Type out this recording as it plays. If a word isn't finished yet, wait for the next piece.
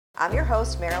I'm your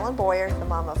host, Marilyn Boyer, the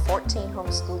mom of 14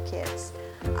 homeschool kids.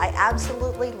 I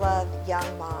absolutely love young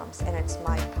moms, and it's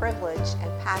my privilege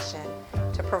and passion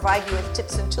to provide you with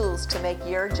tips and tools to make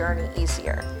your journey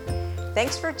easier.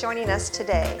 Thanks for joining us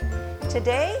today.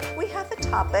 Today, we have a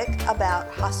topic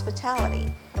about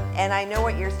hospitality. And I know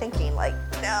what you're thinking, like,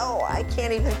 no, I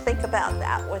can't even think about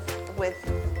that with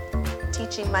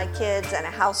teaching my kids and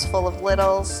a house full of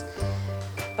littles.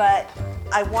 But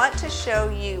I want to show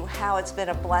you how it's been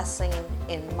a blessing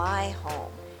in my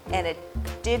home, and it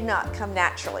did not come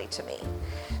naturally to me.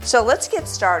 So let's get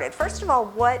started. First of all,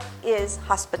 what is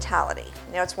hospitality?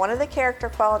 Now, it's one of the character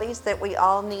qualities that we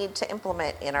all need to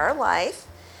implement in our life.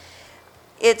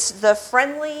 It's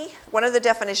one of the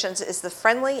definitions is the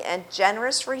friendly and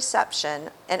generous reception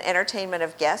and entertainment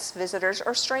of guests, visitors,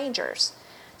 or strangers.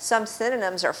 Some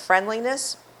synonyms are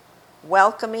friendliness,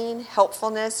 welcoming,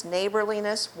 helpfulness,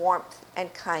 neighborliness, warmth,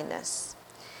 and kindness.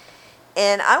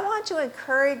 And I want to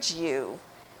encourage you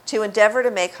to endeavor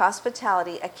to make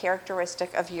hospitality a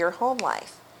characteristic of your home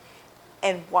life.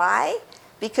 And why?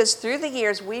 Because through the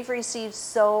years, we've received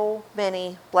so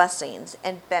many blessings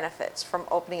and benefits from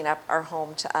opening up our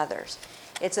home to others.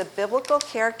 It's a biblical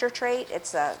character trait.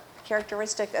 It's a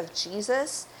characteristic of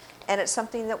Jesus. And it's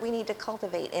something that we need to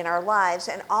cultivate in our lives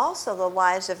and also the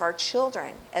lives of our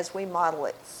children as we model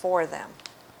it for them.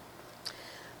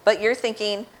 But you're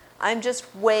thinking, I'm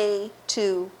just way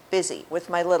too busy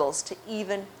with my littles to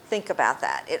even think about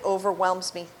that. It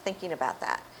overwhelms me thinking about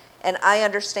that. And I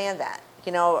understand that.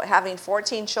 You know, having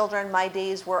 14 children, my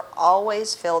days were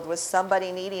always filled with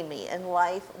somebody needing me, and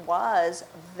life was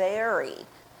very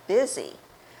busy.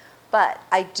 But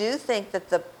I do think that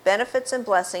the benefits and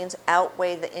blessings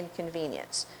outweigh the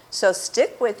inconvenience. So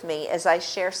stick with me as I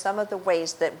share some of the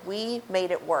ways that we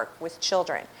made it work with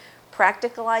children,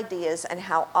 practical ideas, and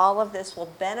how all of this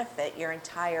will benefit your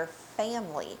entire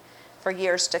family for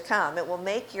years to come. It will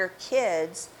make your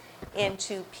kids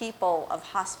into people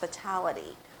of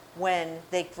hospitality when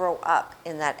they grow up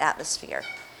in that atmosphere.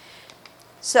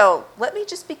 So let me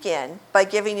just begin by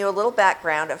giving you a little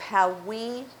background of how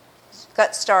we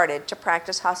got started to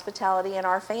practice hospitality in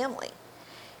our family.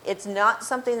 It's not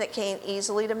something that came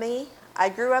easily to me. I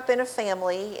grew up in a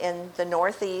family in the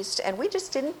Northeast, and we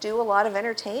just didn't do a lot of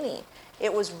entertaining.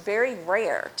 It was very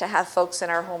rare to have folks in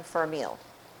our home for a meal.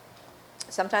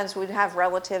 Sometimes we'd have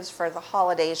relatives for the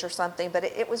holidays or something, but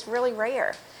it was really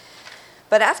rare.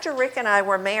 But after Rick and I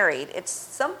were married, it's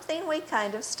something we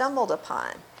kind of stumbled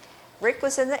upon. Rick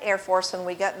was in the Air Force when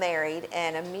we got married,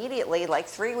 and immediately, like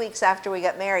 3 weeks after we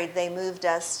got married, they moved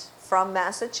us from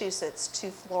Massachusetts to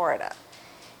Florida.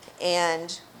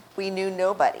 And we knew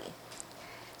nobody.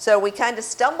 So we kind of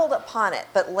stumbled upon it,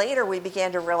 but later we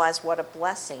began to realize what a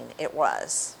blessing it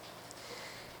was.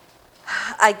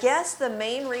 I guess the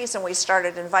main reason we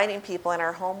started inviting people in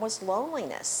our home was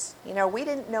loneliness. You know, we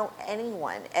didn't know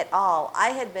anyone at all. I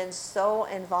had been so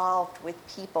involved with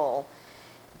people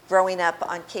growing up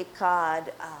on Cape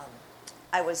Cod.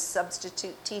 I was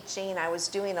substitute teaching. I was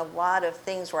doing a lot of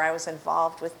things where I was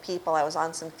involved with people. I was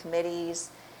on some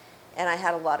committees, and I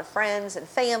had a lot of friends and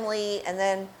family. And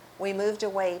then we moved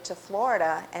away to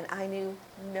Florida, and I knew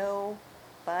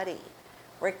nobody.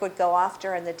 Rick would go off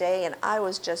during the day, and I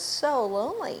was just so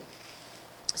lonely.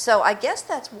 So I guess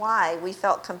that's why we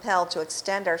felt compelled to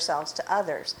extend ourselves to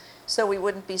others, so we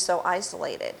wouldn't be so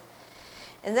isolated.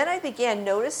 And then I began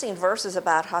noticing verses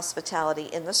about hospitality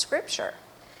in the scripture.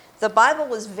 The Bible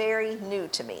was very new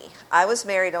to me. I was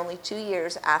married only 2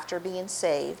 years after being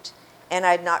saved, and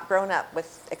I'd not grown up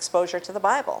with exposure to the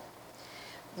Bible.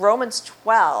 Romans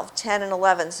 12:10 and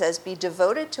 11 says, "Be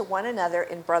devoted to one another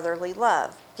in brotherly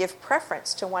love. Give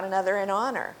preference to one another in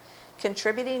honor,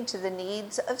 contributing to the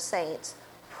needs of saints,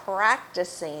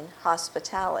 practicing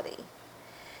hospitality."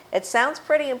 It sounds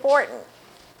pretty important,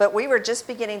 but we were just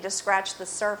beginning to scratch the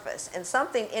surface, and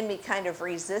something in me kind of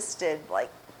resisted, like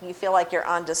you feel like you're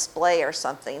on display or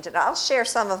something. I'll share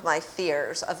some of my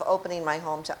fears of opening my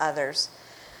home to others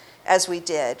as we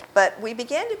did, but we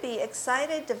began to be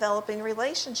excited developing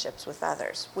relationships with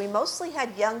others. We mostly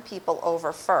had young people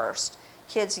over first,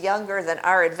 kids younger than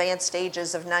our advanced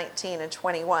ages of 19 and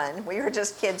 21. We were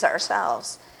just kids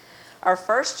ourselves. Our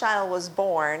first child was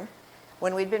born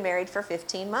when we'd been married for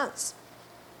 15 months.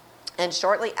 And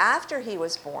shortly after he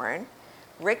was born,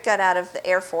 Rick got out of the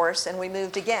Air Force and we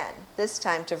moved again, this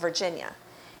time to Virginia.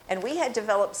 And we had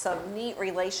developed some neat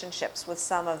relationships with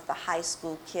some of the high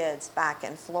school kids back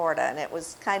in Florida, and it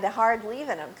was kind of hard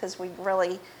leaving them because we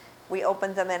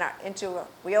opened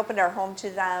our home to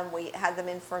them. We had them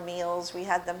in for meals. We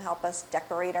had them help us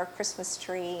decorate our Christmas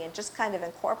tree and just kind of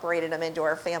incorporated them into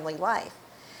our family life.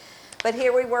 But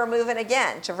here we were moving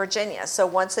again to Virginia. So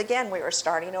once again, we were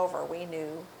starting over. We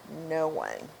knew no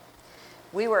one.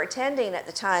 We were attending at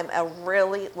the time a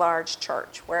really large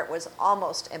church where it was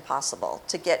almost impossible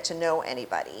to get to know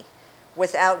anybody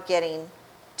without getting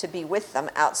to be with them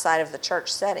outside of the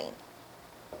church setting.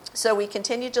 So we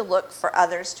continued to look for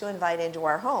others to invite into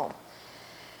our home.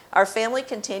 Our family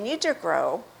continued to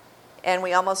grow, and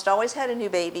we almost always had a new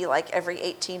baby like every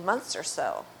 18 months or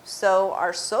so. So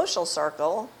our social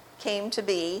circle came to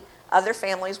be other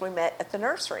families we met at the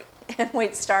nursery, and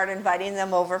we'd start inviting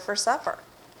them over for supper.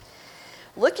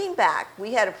 Looking back,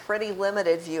 we had a pretty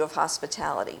limited view of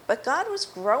hospitality, but God was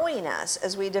growing us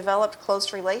as we developed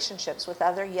close relationships with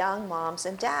other young moms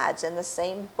and dads in the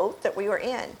same boat that we were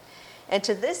in. And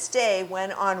to this day,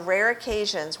 when on rare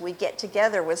occasions we get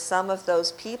together with some of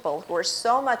those people who are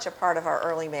so much a part of our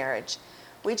early marriage,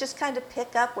 we just kind of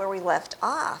pick up where we left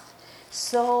off.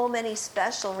 So many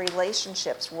special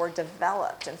relationships were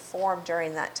developed and formed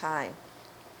during that time.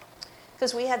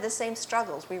 Because we had the same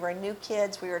struggles. We were new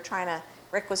kids.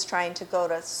 Rick was trying to go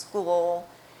to school,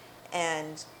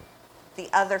 and the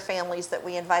other families that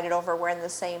we invited over were in the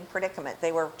same predicament.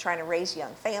 They were trying to raise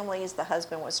young families. The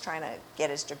husband was trying to get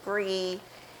his degree,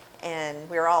 and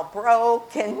we were all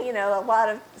broke, and a lot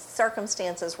of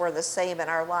circumstances were the same in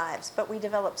our lives. But we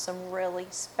developed some really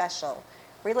special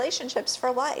relationships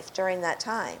for life during that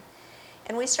time.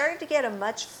 And we started to get a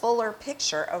much fuller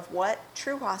picture of what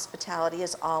true hospitality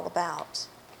is all about.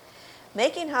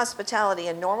 Making hospitality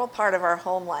a normal part of our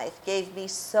home life gave me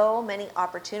so many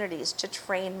opportunities to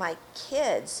train my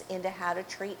kids into how to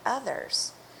treat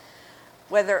others,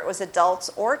 whether it was adults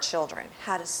or children,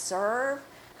 how to serve,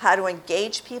 how to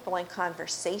engage people in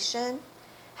conversation,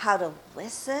 how to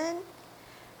listen,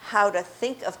 how to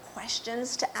think of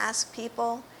questions to ask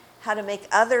people, how to make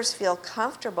others feel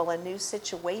comfortable in new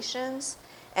situations,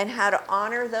 and how to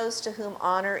honor those to whom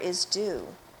honor is due.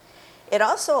 It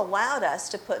also allowed us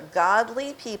to put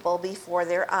godly people before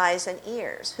their eyes and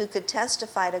ears who could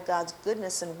testify to God's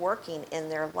goodness and working in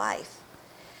their life.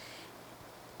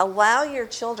 Allow your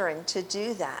children to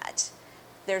do that.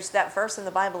 There's that verse in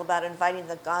the Bible about inviting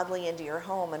the godly into your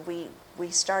home, and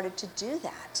we started to do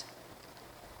that.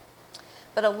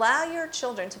 But allow your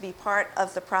children to be part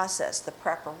of the process, the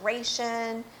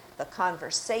preparation, the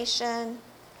conversation.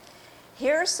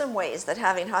 Here are some ways that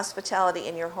having hospitality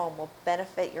in your home will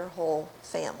benefit your whole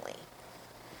family.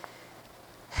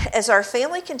 As our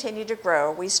family continued to grow,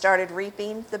 we started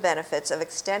reaping the benefits of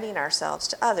extending ourselves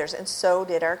to others, and so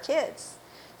did our kids.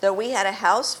 Though we had a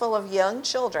house full of young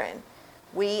children,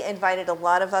 we invited a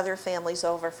lot of other families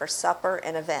over for supper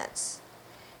and events.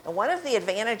 And one of the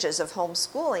advantages of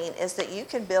homeschooling is that you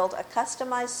can build a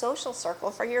customized social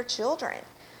circle for your children,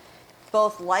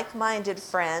 both like-minded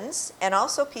friends and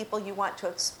also people you want to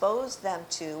expose them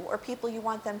to or people you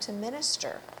want them to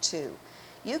minister to.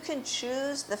 You can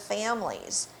choose the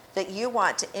families that you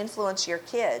want to influence your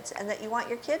kids and that you want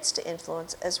your kids to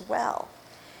influence as well.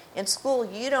 In school,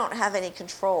 you don't have any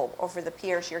control over the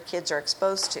peers your kids are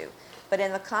exposed to, but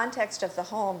in the context of the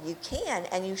home, you can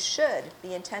and you should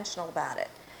be intentional about it.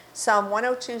 Psalm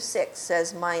 102:6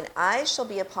 says, "Mine eyes shall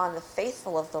be upon the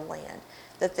faithful of the land,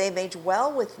 that they may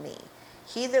dwell with me.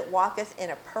 He that walketh in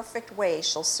a perfect way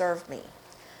shall serve me."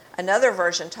 Another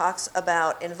version talks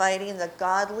about inviting the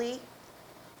godly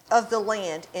of the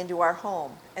land into our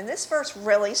home. And this verse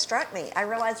really struck me. I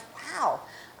realized, wow,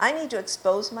 I need to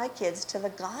expose my kids to the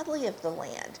godly of the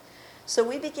land. So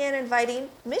we began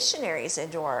inviting missionaries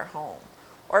into our home,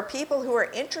 or people who are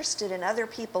interested in other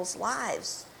people's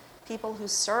lives, people who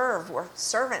serve, were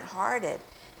servant-hearted,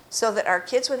 so that our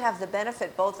kids would have the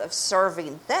benefit both of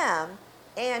serving them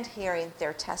and hearing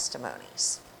their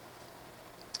testimonies.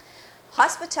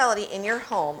 Hospitality in your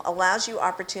home allows you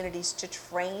opportunities to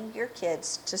train your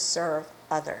kids to serve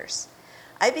others.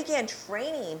 I began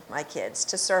training my kids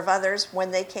to serve others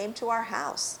when they came to our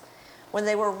house. When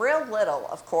they were real little,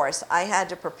 of course, I had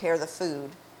to prepare the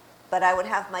food, but I would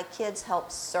have my kids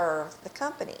help serve the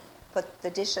company, put the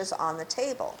dishes on the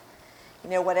table,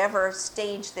 whatever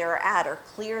stage they're at, or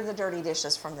clear the dirty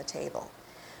dishes from the table.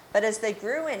 But as they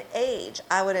grew in age,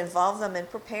 I would involve them in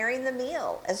preparing the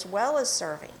meal as well as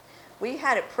serving. We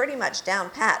had it pretty much down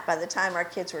pat by the time our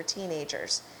kids were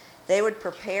teenagers. They would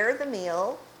prepare the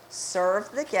meal,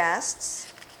 serve the guests,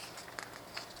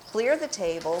 clear the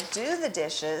table, do the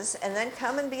dishes, and then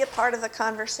come and be a part of the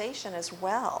conversation as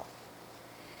well.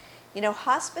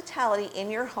 Hospitality in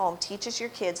your home teaches your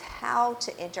kids how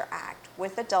to interact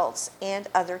with adults and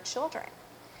other children.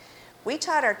 We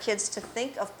taught our kids to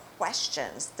think of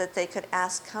questions that they could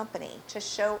ask company, to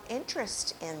show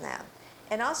interest in them,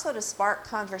 and also to spark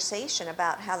conversation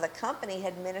about how the company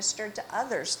had ministered to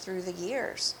others through the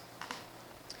years.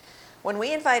 When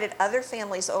we invited other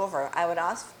families over, I would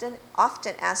often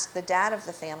ask the dad of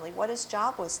the family what his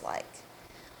job was like,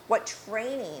 what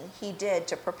training he did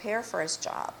to prepare for his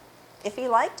job, if he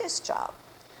liked his job,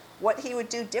 what he would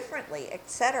do differently,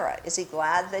 etc. Is he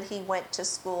glad that he went to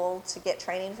school to get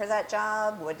training for that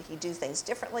job? Would he do things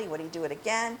differently? Would he do it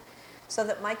again? So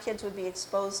that my kids would be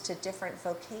exposed to different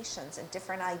vocations and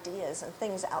different ideas and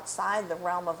things outside the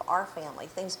realm of our family,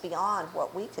 things beyond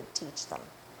what we could teach them.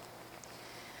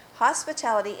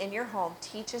 Hospitality in your home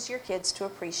teaches your kids to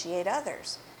appreciate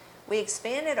others. We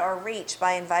expanded our reach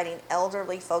by inviting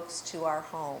elderly folks to our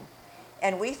home.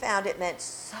 And we found it meant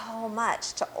so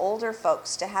much to older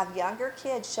folks to have younger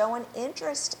kids show an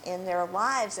interest in their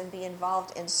lives and be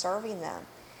involved in serving them.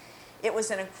 It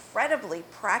was an incredibly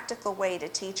practical way to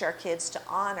teach our kids to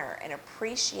honor and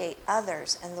appreciate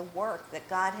others and the work that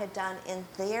God had done in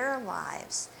their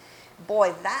lives.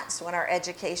 Boy, that's when our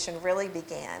education really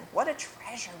began. What a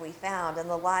treasure we found in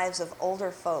the lives of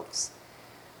older folks.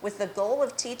 With the goal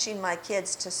of teaching my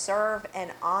kids to serve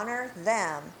and honor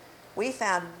them, we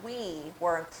found we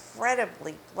were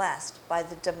incredibly blessed by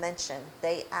the dimension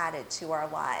they added to our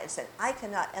lives. And I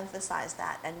cannot emphasize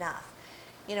that enough.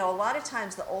 You know, a lot of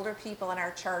times the older people in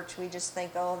our church, we just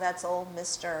think, oh, that's old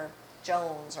Mr.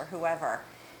 Jones or whoever.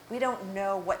 We don't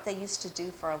know what they used to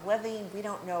do for a living. We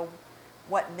don't know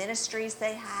what ministries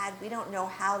they had. We don't know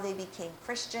how they became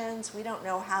Christians. We don't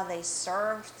know how they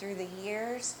served through the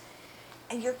years.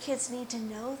 And your kids need to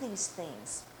know these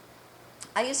things.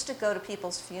 I used to go to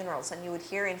people's funerals and you would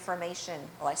hear information,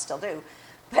 well, I still do,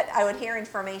 but I would hear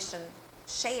information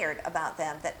shared about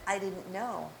them that I didn't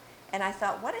know. And I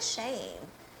thought, what a shame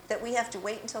that we have to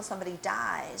wait until somebody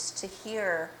dies to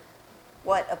hear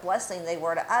what a blessing they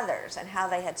were to others and how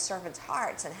they had servants'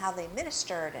 hearts and how they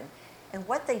ministered and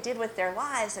what they did with their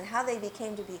lives and how they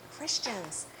became to be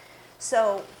Christians.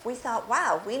 So we thought,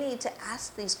 wow, we need to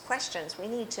ask these questions. We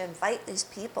need to invite these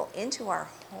people into our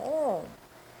home.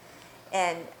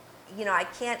 And, you know, I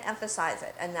can't emphasize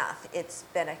it enough. It's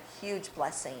been a huge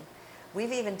blessing.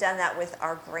 We've even done that with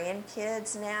our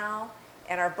grandkids now.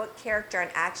 And our book, Character in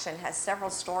Action, has several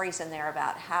stories in there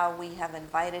about how we have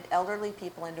invited elderly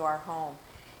people into our home.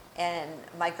 And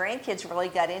my grandkids really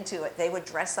got into it. They would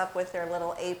dress up with their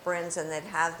little aprons and they'd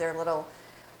have their little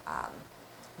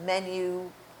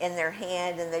menu in their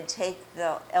hand, and they'd take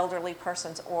the elderly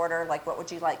person's order, like, what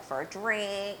would you like for a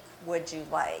drink? Would you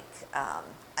like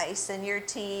ice in your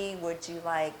tea? Would you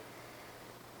like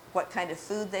what kind of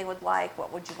food they would like?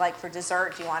 What would you like for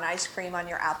dessert? Do you want ice cream on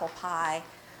your apple pie?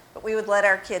 But we would let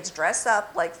our kids dress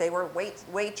up like they were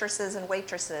waitresses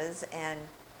and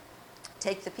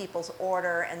take the people's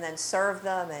order and then serve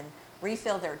them and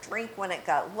refill their drink when it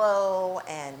got low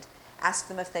and ask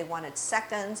them if they wanted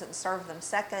seconds and serve them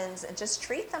seconds and just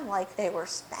treat them like they were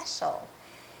special.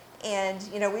 And,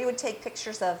 you know, we would take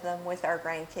pictures of them with our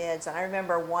grandkids. And I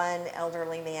remember one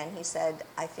elderly man, he said,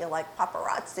 I feel like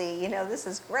paparazzi, you know, this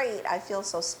is great. I feel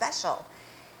so special.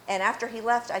 And after he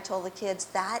left, I told the kids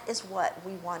that is what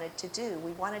we wanted to do.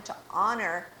 We wanted to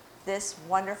honor this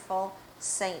wonderful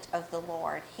saint of the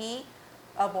Lord.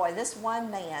 Oh boy, this one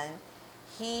man,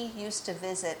 he used to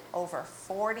visit over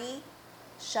 40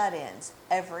 shut-ins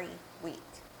every week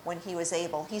when he was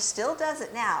able. He still does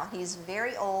it now. He's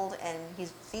very old and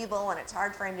he's feeble and it's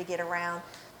hard for him to get around,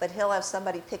 but he'll have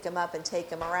somebody pick him up and take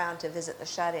him around to visit the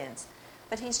shut-ins.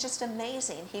 But he's just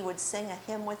amazing. He would sing a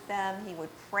hymn with them, he would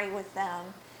pray with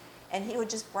them, and he would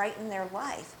just brighten their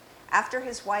life. After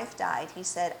his wife died, he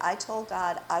said, I told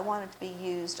God I wanted to be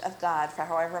used of God for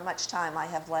however much time I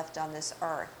have left on this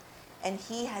earth. And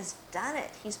he has done it.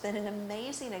 He's been an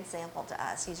amazing example to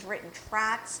us. He's written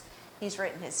tracts. He's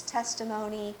written his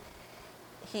testimony.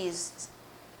 He's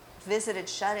visited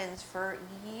shut-ins for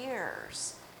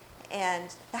years.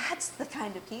 And that's the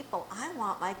kind of people I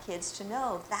want my kids to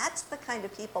know. That's the kind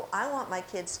of people I want my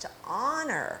kids to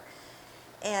honor.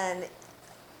 And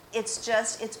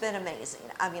it's been amazing.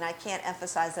 I mean, I can't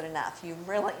emphasize it enough. You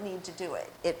really need to do it.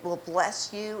 It will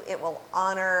bless you. It will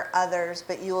honor others,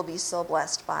 but you will be so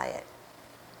blessed by it.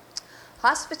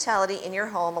 Hospitality in your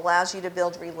home allows you to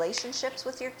build relationships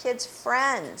with your kids'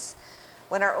 friends.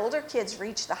 When our older kids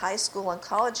reached the high school and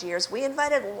college years, we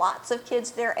invited lots of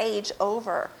kids their age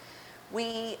over.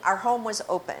 Our home was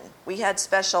open. We had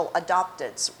special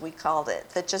adopteds, we called it,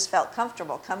 that just felt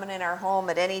comfortable coming in our home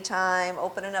at any time,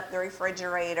 opening up the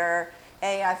refrigerator.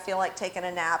 Hey, I feel like taking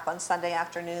a nap on Sunday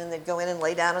afternoon. They'd go in and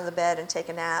lay down on the bed and take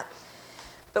a nap.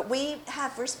 But we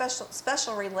have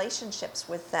special relationships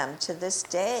with them to this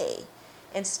day.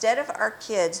 Instead of our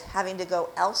kids having to go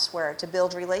elsewhere to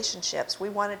build relationships, we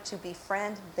wanted to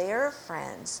befriend their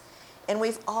friends. And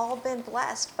we've all been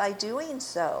blessed by doing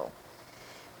so.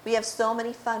 We have so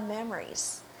many fun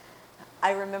memories.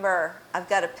 I remember I've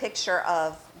got a picture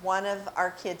of one of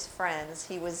our kids' friends.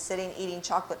 He was sitting eating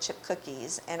chocolate chip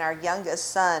cookies, and our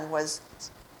youngest son was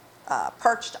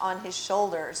perched on his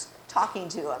shoulders talking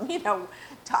to him,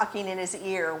 talking in his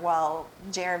ear while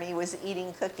Jeremy was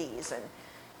eating cookies.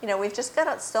 And we've just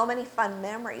got so many fun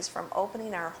memories from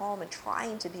opening our home and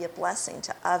trying to be a blessing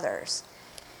to others.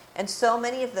 And so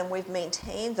many of them, we've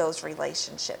maintained those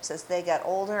relationships as they got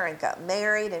older and got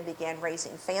married and began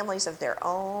raising families of their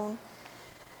own.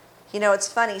 It's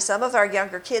funny, some of our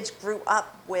younger kids grew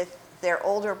up with their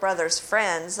older brother's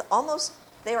friends. Almost,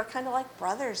 they were kind of like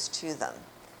brothers to them.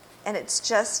 And it's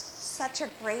just such a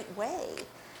great way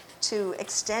to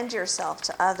extend yourself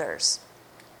to others.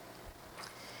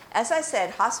 As I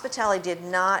said, hospitality did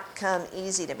not come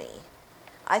easy to me.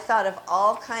 I thought of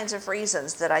all kinds of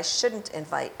reasons that I shouldn't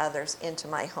invite others into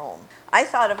my home. I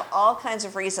thought of all kinds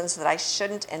of reasons that I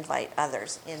shouldn't invite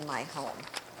others in my home.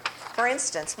 For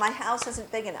instance, my house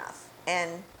isn't big enough,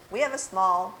 and we have a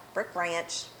small brick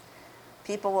ranch.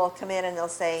 People will come in and they'll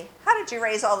say, "How did you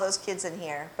raise all those kids in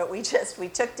here?" But we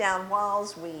took down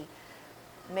walls, we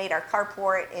made our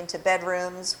carport into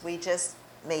bedrooms, we just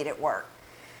made it work.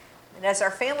 And as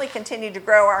our family continued to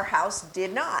grow, our house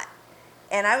did not.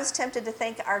 And I was tempted to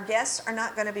think our guests are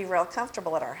not going to be real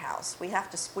comfortable at our house. We have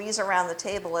to squeeze around the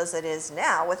table as it is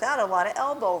now without a lot of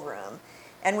elbow room.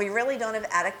 And we really don't have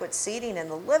adequate seating in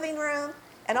the living room.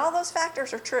 And all those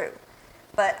factors are true.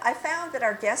 But I found that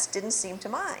our guests didn't seem to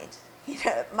mind.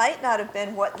 It might not have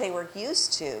been what they were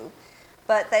used to,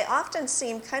 but they often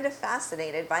seemed kind of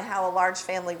fascinated by how a large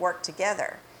family worked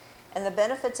together. And the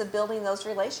benefits of building those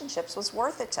relationships was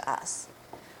worth it to us.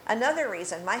 Another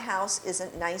reason, my house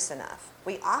isn't nice enough.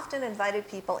 We often invited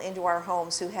people into our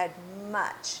homes who had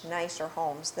much nicer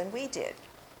homes than we did.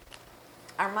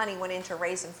 Our money went into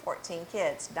raising 14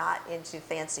 kids, not into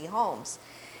fancy homes.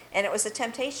 And it was a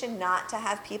temptation not to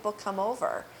have people come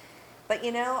over. But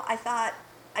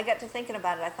I got to thinking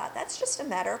about it. I thought, that's just a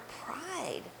matter of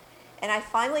pride. And I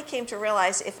finally came to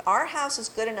realize if our house is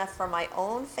good enough for my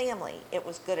own family, it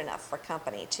was good enough for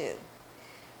company too.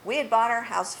 We had bought our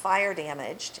house fire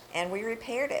damaged, and we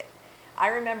repaired it. I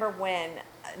remember when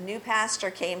a new pastor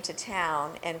came to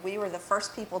town, and we were the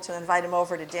first people to invite him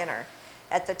over to dinner.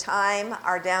 At the time,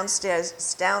 our downstairs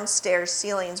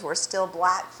ceilings were still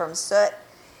black from soot,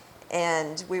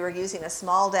 and we were using a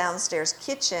small downstairs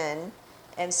kitchen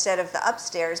instead of the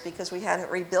upstairs because we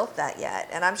hadn't rebuilt that yet.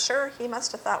 And I'm sure he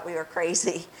must have thought we were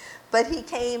crazy. But he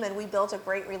came, and we built a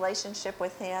great relationship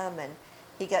with him, and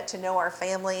he got to know our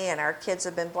family, and our kids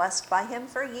have been blessed by him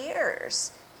for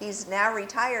years. He's now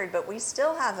retired, but we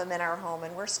still have him in our home,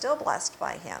 and we're still blessed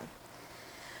by him.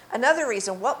 Another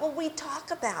reason, what will we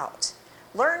talk about?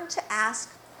 Learn to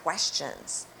ask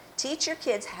questions. Teach your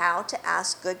kids how to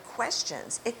ask good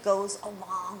questions. It goes a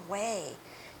long way.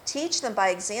 Teach them by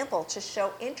example to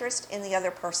show interest in the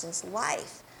other person's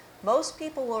life. Most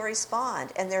people will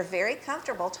respond, and they're very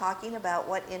comfortable talking about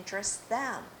what interests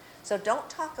them. So don't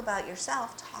talk about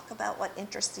yourself, talk about what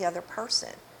interests the other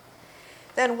person.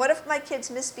 Then what if my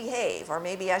kids misbehave? Or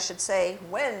maybe I should say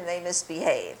when they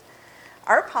misbehave.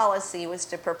 Our policy was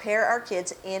to prepare our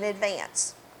kids in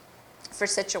advance for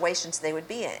situations they would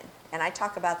be in. And I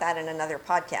talk about that in another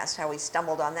podcast, how we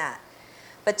stumbled on that.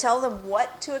 But tell them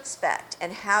what to expect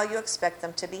and how you expect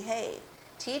them to behave.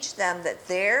 Teach them that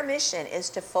their mission is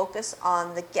to focus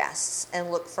on the guests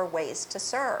and look for ways to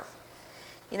serve.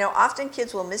 Often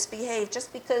kids will misbehave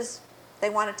just because they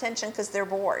want attention because they're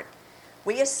bored.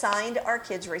 We assigned our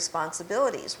kids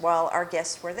responsibilities while our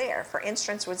guests were there. For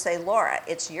instance, would say, Laura,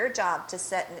 it's your job to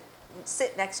sit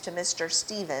next to Mr.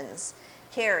 Stevens,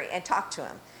 Carrie, and talk to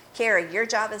him. Carrie, your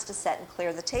job is to set and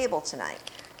clear the table tonight.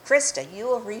 Krista, you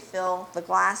will refill the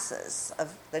glasses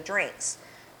of the drinks.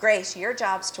 Grace, your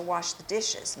job's to wash the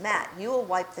dishes. Matt, you will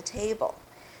wipe the table.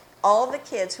 All the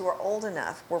kids who were old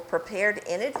enough were prepared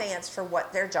in advance for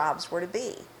what their jobs were to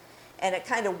be. And it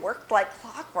kind of worked like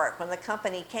clockwork when the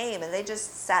company came, and they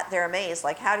just sat there amazed,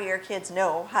 like, how do your kids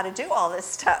know how to do all this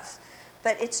stuff?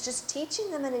 But it's just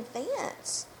teaching them in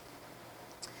advance.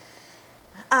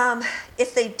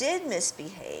 If they did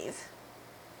misbehave,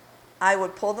 I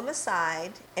would pull them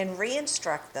aside and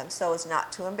re-instruct them so as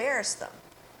not to embarrass them.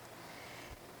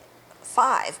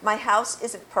 5, my house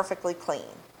isn't perfectly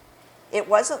clean. It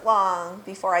wasn't long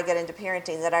before I got into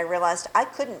parenting that I realized I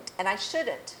couldn't and I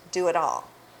shouldn't do it all.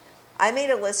 I made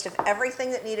a list of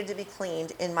everything that needed to be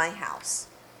cleaned in my house.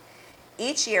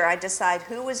 Each year I'd decide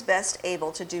who was best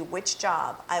able to do which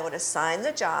job. I would assign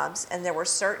the jobs, and there were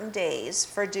certain days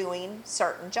for doing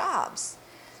certain jobs.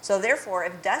 So therefore,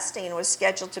 if dusting was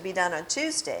scheduled to be done on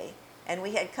Tuesday and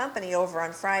we had company over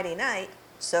on Friday night,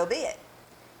 so be it.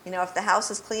 You know, if the house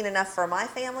is clean enough for my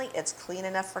family, it's clean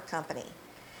enough for company.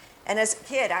 And as a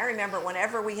kid, I remember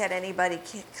whenever we had anybody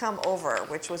come over,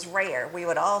 which was rare, we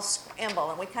would all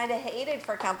scramble, and we kind of hated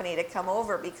for company to come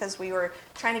over because we were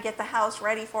trying to get the house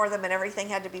ready for them and everything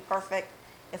had to be perfect.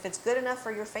 If it's good enough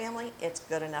for your family, it's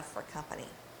good enough for company.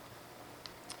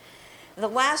 The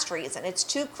last reason, it's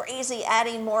too crazy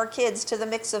adding more kids to the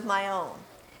mix of my own.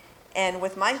 And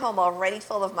with my home already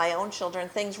full of my own children,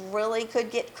 things really could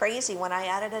get crazy when I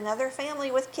added another family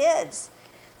with kids.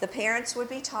 The parents would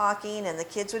be talking and the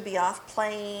kids would be off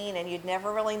playing and you'd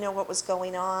never really know what was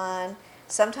going on.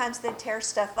 Sometimes they'd tear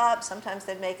stuff up, sometimes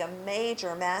they'd make a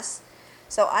major mess.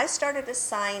 So I started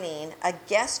assigning a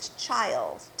guest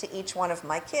child to each one of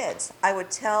my kids. I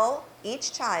would tell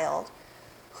each child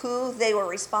who they were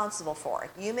responsible for.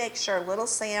 You make sure little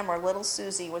Sam or little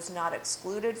Susie was not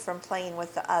excluded from playing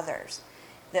with the others.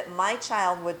 That my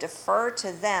child would defer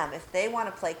to them. If they want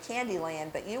to play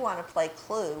Candyland but you want to play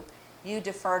Clue, you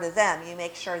defer to them. You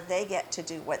make sure they get to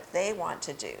do what they want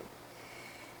to do.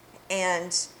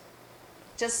 And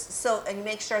and you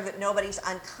make sure that nobody's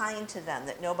unkind to them,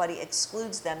 that nobody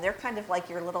excludes them. They're kind of like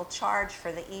your little charge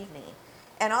for the evening.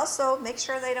 And also make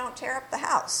sure they don't tear up the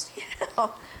house.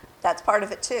 That's part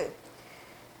of it too.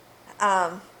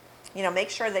 Make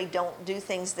sure they don't do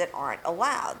things that aren't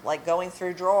allowed, like going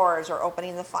through drawers or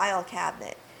opening the file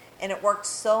cabinet. And it worked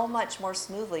so much more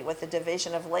smoothly with the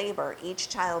division of labor, each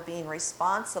child being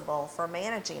responsible for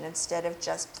managing instead of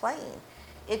just playing.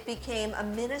 It became a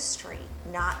ministry,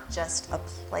 not just a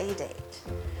play date.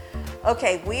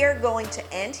 Okay, we are going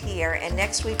to end here, and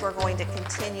next week we're going to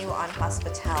continue on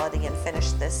hospitality and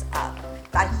finish this up.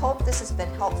 I hope this has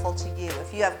been helpful to you.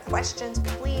 If you have questions,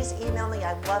 please email me.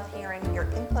 I love hearing your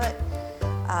input,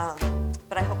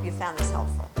 but I hope you found this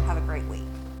helpful. Have a great week.